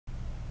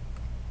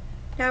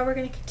Now we're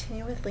going to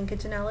continue with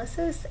linkage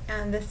analysis,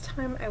 and this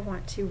time I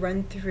want to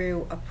run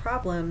through a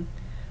problem.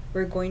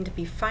 We're going to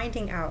be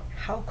finding out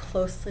how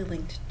closely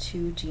linked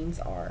two genes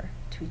are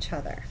to each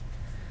other.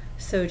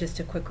 So just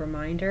a quick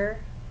reminder,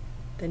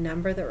 the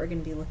number that we're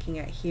going to be looking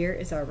at here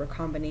is our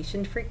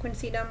recombination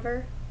frequency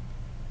number,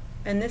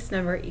 and this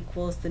number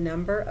equals the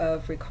number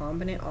of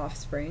recombinant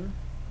offspring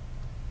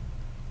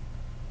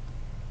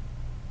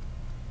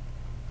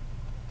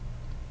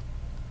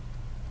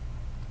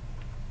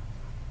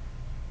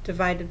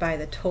divided by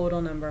the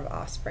total number of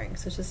offspring.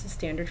 So it's just a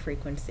standard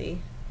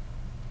frequency.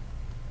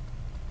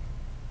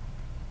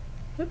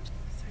 Oops,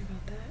 sorry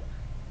about that.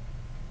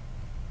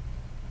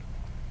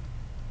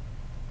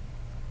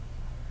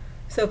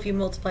 So if you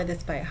multiply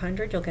this by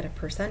 100, you'll get a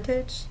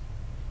percentage.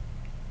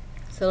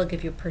 So it'll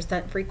give you a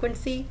percent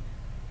frequency.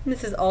 And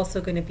this is also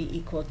going to be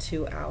equal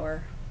to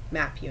our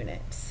map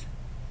units.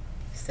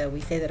 So we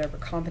say that our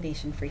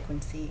recombination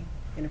frequency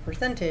in a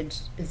percentage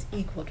is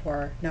equal to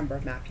our number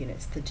of map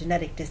units, the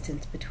genetic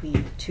distance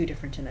between two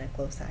different genetic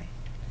loci.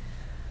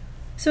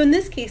 So in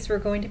this case, we're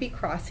going to be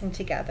crossing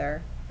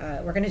together,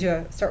 we're going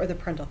to start with a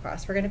parental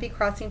cross. We're going to be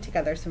crossing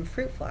together some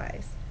fruit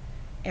flies.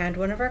 And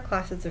one of our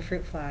classes of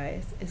fruit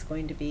flies is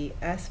going to be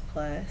S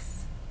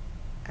plus,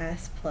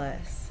 S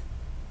plus,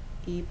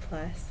 E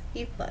plus,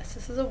 E plus.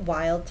 This is a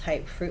wild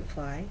type fruit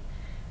fly.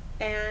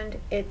 And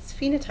its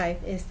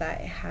phenotype is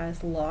that it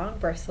has long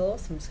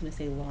bristles. I'm just going to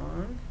say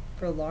long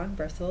for long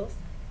bristles.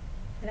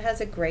 And it has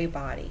a gray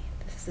body.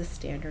 This is a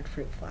standard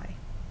fruit fly.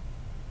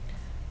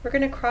 We're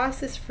going to cross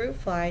this fruit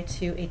fly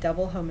to a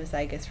double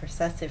homozygous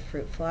recessive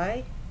fruit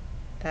fly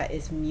that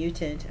is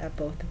mutant at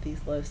both of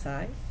these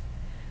loci.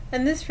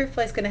 And this fruit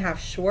fly is going to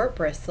have short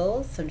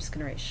bristles, so I'm just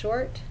going to write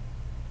short,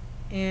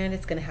 and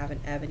it's going to have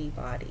an ebony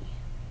body.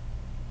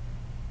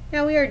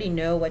 Now we already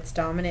know what's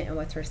dominant and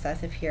what's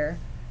recessive here,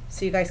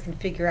 so you guys can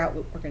figure out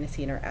what we're going to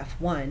see in our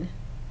F1.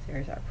 So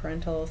here's our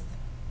parentals,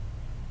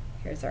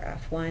 here's our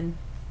F1.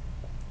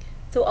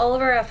 So all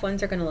of our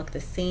F1s are going to look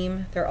the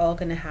same. They're all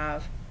going to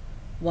have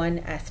one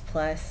S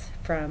plus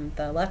from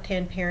the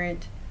left-hand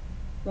parent,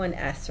 one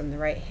S from the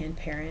right-hand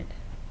parent,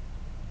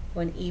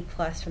 one E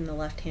plus from the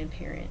left-hand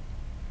parent,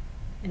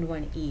 and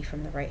one E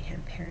from the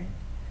right-hand parent.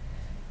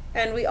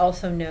 And we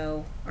also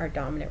know our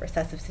dominant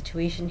recessive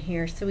situation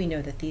here, so we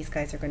know that these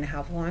guys are going to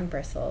have long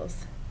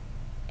bristles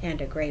and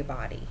a gray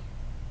body.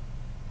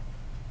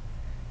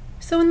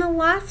 So in the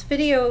last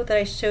video that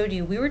I showed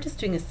you, we were just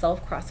doing a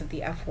self-cross of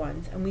the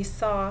F1s, and we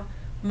saw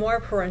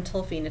more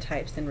parental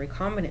phenotypes than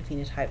recombinant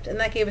phenotypes, and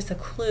that gave us a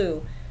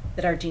clue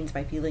that our genes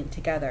might be linked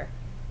together.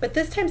 But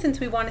this time,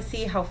 since we want to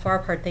see how far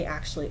apart they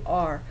actually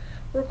are,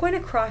 we're going to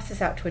cross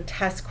this out to a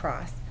test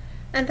cross.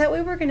 And that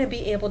way we're going to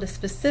be able to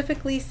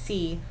specifically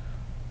see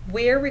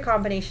where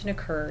recombination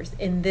occurs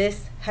in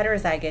this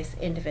heterozygous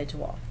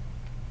individual.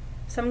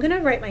 So I'm going to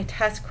write my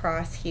test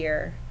cross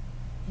here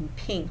in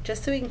pink,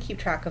 just so we can keep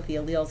track of the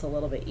alleles a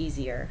little bit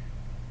easier.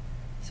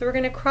 So we're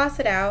going to cross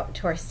it out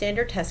to our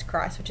standard test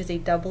cross, which is a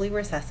doubly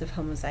recessive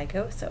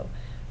homozygote, so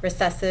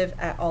recessive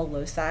at all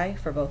loci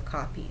for both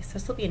copies. So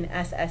this will be an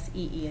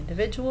SSEE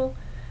individual.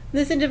 And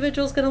this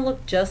individual is going to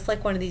look just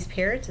like one of these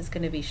parents. It's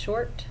going to be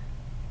short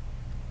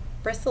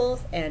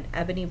bristles and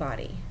ebony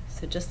body,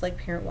 so just like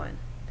parent 1.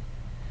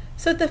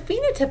 So at the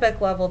phenotypic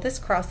level, this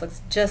cross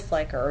looks just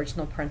like our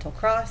original parental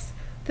cross.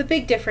 The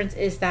big difference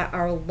is that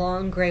our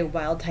long gray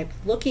wild type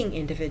looking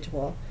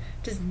individual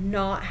does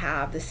not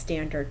have the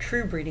standard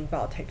true breeding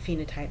wild type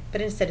phenotype,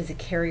 but instead is a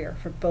carrier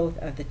for both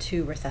of the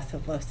two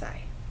recessive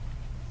loci.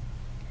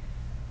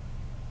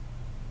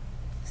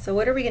 So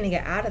what are we going to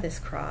get out of this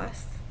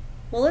cross?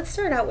 Well, let's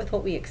start out with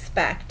what we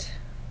expect.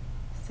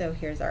 So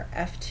here's our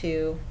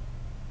F2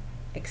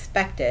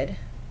 expected.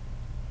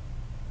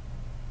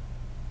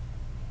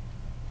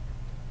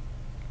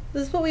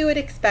 This is what we would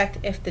expect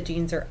if the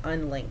genes are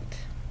unlinked.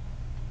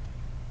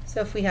 So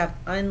if we have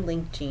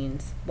unlinked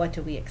genes, what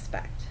do we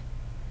expect?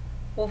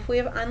 Well, if we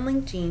have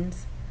unlinked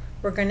genes,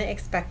 we're going to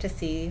expect to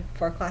see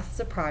 4 classes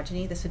of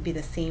progeny. This would be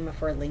the same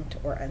if we're linked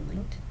or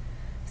unlinked.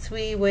 So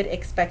we would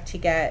expect to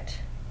get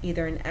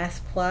either an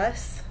S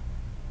plus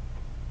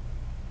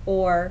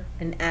or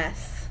an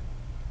S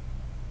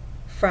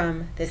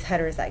from this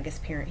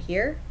heterozygous parent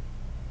here.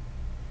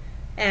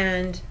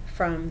 And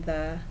from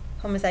the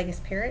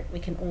homozygous parent, we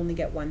can only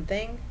get one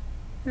thing,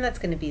 and that's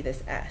going to be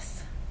this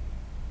S.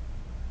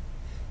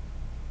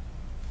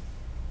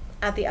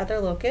 At the other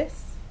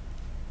locus,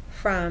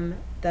 from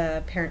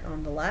the parent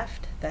on the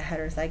left, the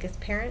heterozygous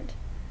parent,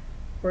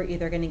 we're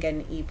either going to get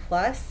an E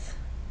plus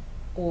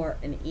or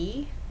an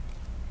E,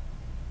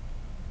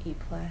 E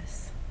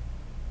plus,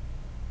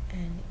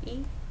 and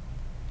E.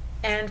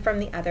 And from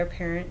the other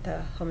parent,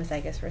 the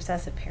homozygous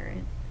recessive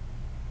parent,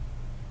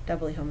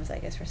 doubly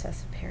homozygous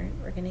recessive parent,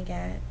 we're going to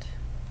get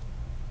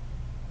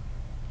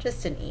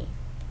just an E.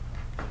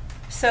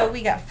 So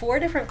we got 4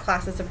 different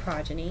classes of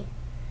progeny,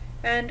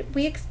 and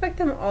we expect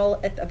them all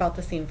at about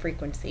the same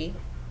frequency.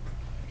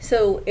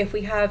 So if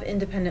we have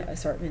independent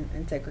assortment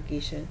and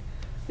segregation,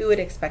 we would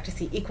expect to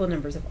see equal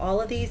numbers of all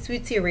of these. So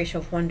we'd see a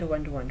ratio of 1 to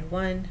 1 to 1 to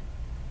 1,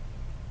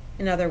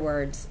 In other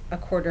words, a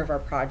quarter of our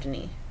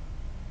progeny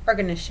are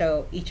going to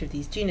show each of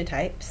these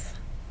genotypes.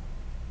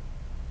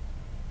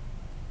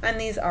 And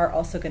these are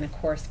also going to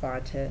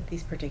correspond to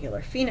these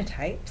particular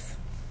phenotypes.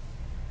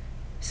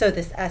 So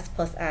this S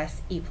plus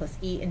S, E plus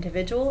E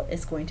individual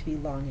is going to be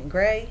long and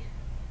gray.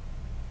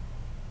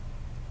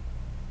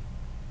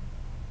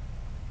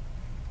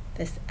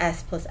 This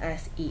S plus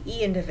S, E,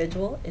 E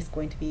individual is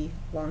going to be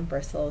long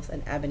bristles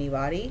and ebony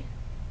body.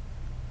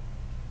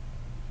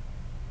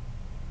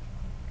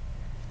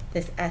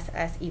 This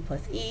SSE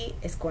plus E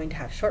is going to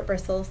have short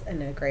bristles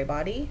and a gray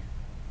body.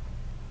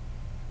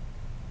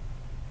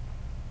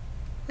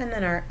 And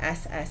then our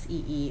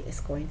SSEE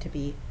is going to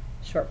be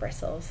short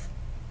bristles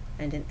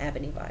and an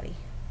ebony body.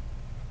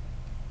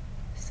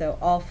 So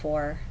all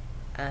four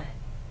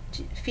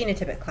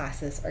phenotypic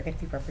classes are going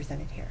to be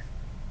represented here.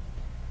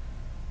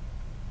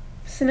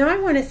 So now I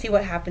want to see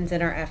what happens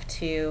in our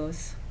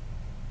F2s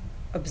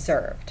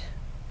observed.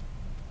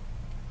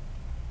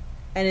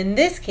 And in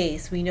this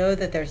case, we know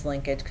that there's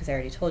linkage because I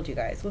already told you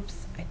guys.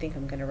 Whoops, I think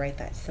I'm going to write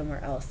that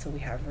somewhere else so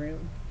we have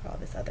room for all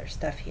this other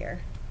stuff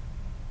here.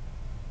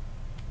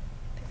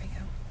 There we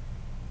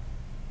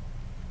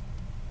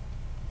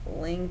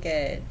go.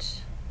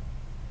 Linkage.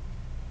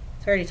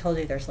 So I already told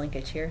you there's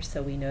linkage here,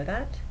 so we know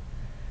that.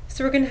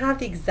 So we're going to have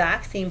the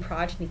exact same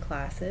progeny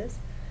classes,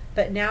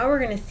 but now we're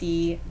going to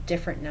see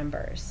different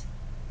numbers.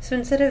 So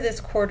instead of this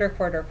quarter,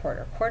 quarter,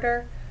 quarter,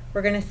 quarter,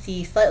 we're going to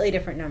see slightly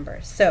different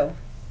numbers. So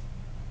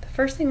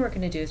first thing we're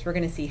going to do is we're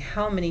going to see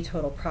how many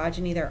total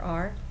progeny there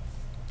are.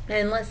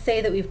 And let's say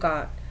that we've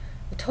got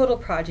a total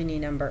progeny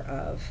number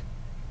of,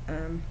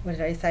 what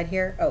did I decide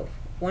here? Oh,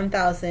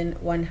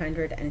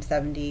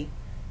 1,170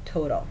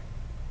 total.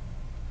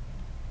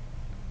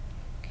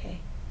 Okay,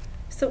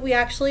 so what we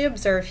actually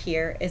observe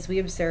here is we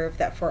observe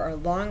that for our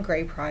long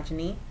gray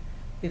progeny,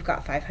 we've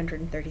got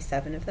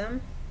 537 of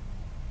them.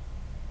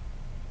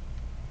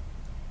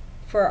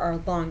 For our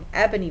long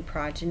ebony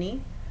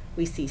progeny,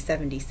 we see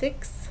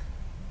 76.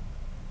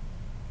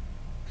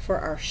 For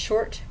our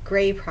short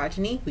gray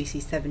progeny, we see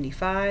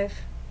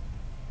 75.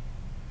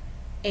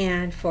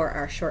 And for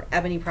our short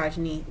ebony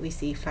progeny, we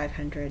see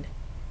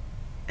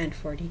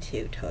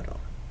 542 total.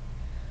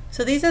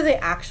 So these are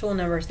the actual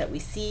numbers that we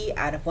see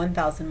out of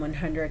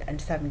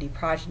 1,170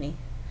 progeny.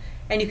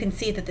 And you can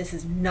see that this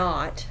is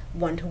not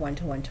 1 to 1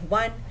 to 1 to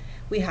 1.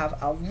 We have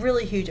a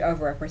really huge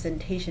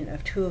overrepresentation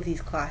of two of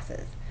these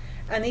classes.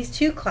 And these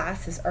two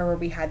classes are where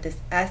we had this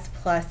S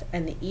plus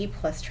and the E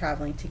plus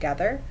traveling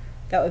together.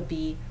 That would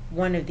be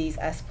one of these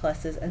S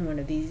pluses and one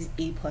of these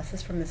E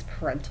pluses from this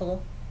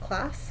parental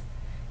class.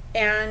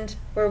 And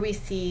where we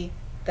see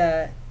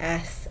the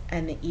S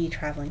and the E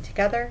traveling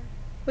together,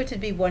 which would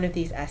be one of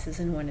these S's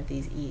and one of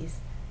these E's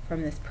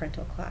from this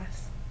parental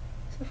class.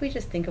 So if we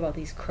just think about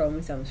these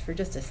chromosomes for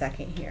just a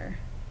second here,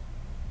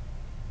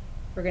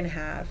 we're going to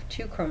have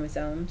two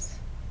chromosomes,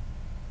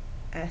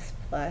 S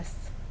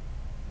plus,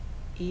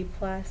 E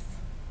plus,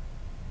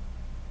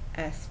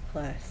 S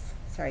plus.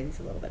 Sorry, these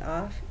are a little bit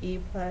off. E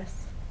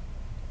plus,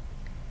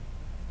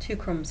 two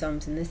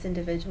chromosomes in this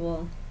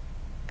individual,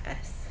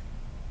 S,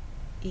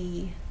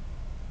 E,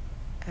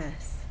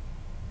 S,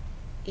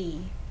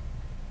 E,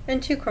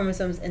 and two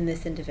chromosomes in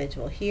this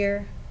individual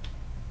here,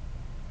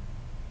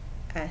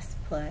 S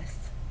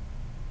plus,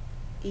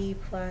 E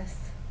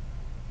plus,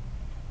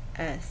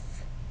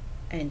 S,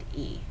 and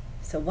E.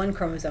 So one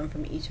chromosome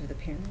from each of the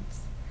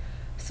parents.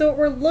 So what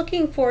we're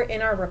looking for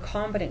in our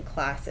recombinant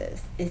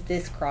classes is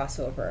this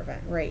crossover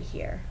event right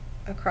here,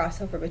 a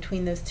crossover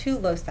between those two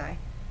loci,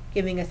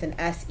 giving us an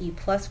SE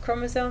plus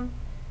chromosome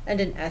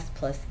and an S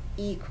plus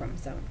E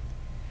chromosome.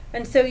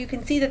 And so you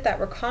can see that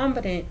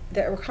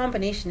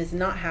recombination is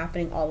not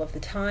happening all of the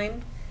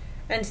time.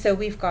 And so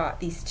we've got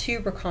these two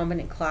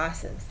recombinant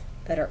classes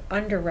that are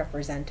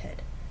underrepresented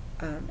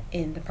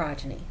in the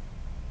progeny.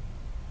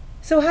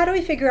 So how do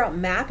we figure out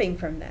mapping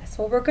from this?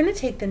 Well, we're going to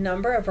take the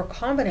number of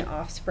recombinant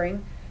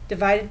offspring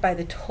divided by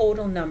the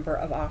total number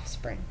of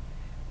offspring.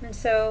 And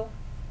so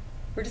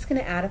we're just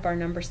going to add up our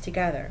numbers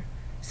together.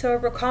 So our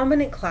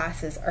recombinant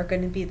classes are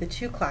going to be the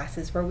two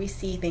classes where we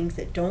see things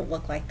that don't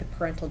look like the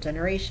parental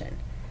generation.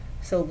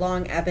 So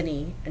long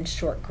ebony and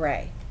short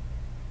gray.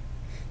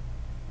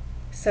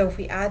 So if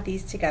we add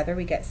these together,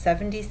 we get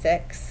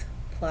 76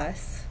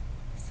 plus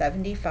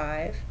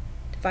 75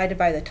 divided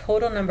by the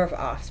total number of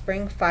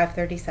offspring,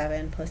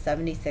 537 plus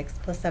 76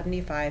 plus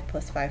 75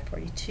 plus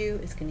 542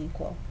 is going to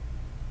equal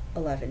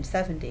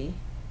 1170.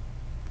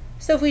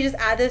 So if we just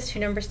add those two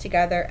numbers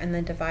together and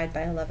then divide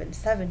by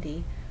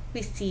 1170,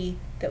 we see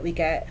that we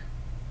get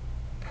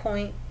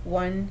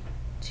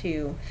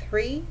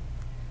 0.123.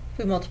 If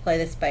we multiply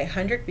this by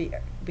 100, we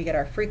get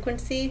our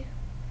frequency,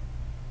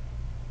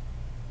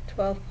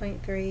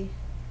 12.3,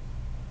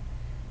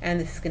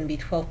 and this is going to be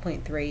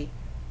 12.3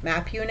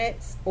 map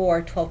units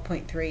or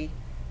 12.3%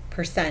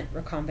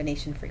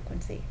 recombination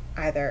frequency.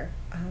 Either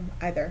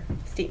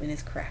statement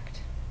is correct.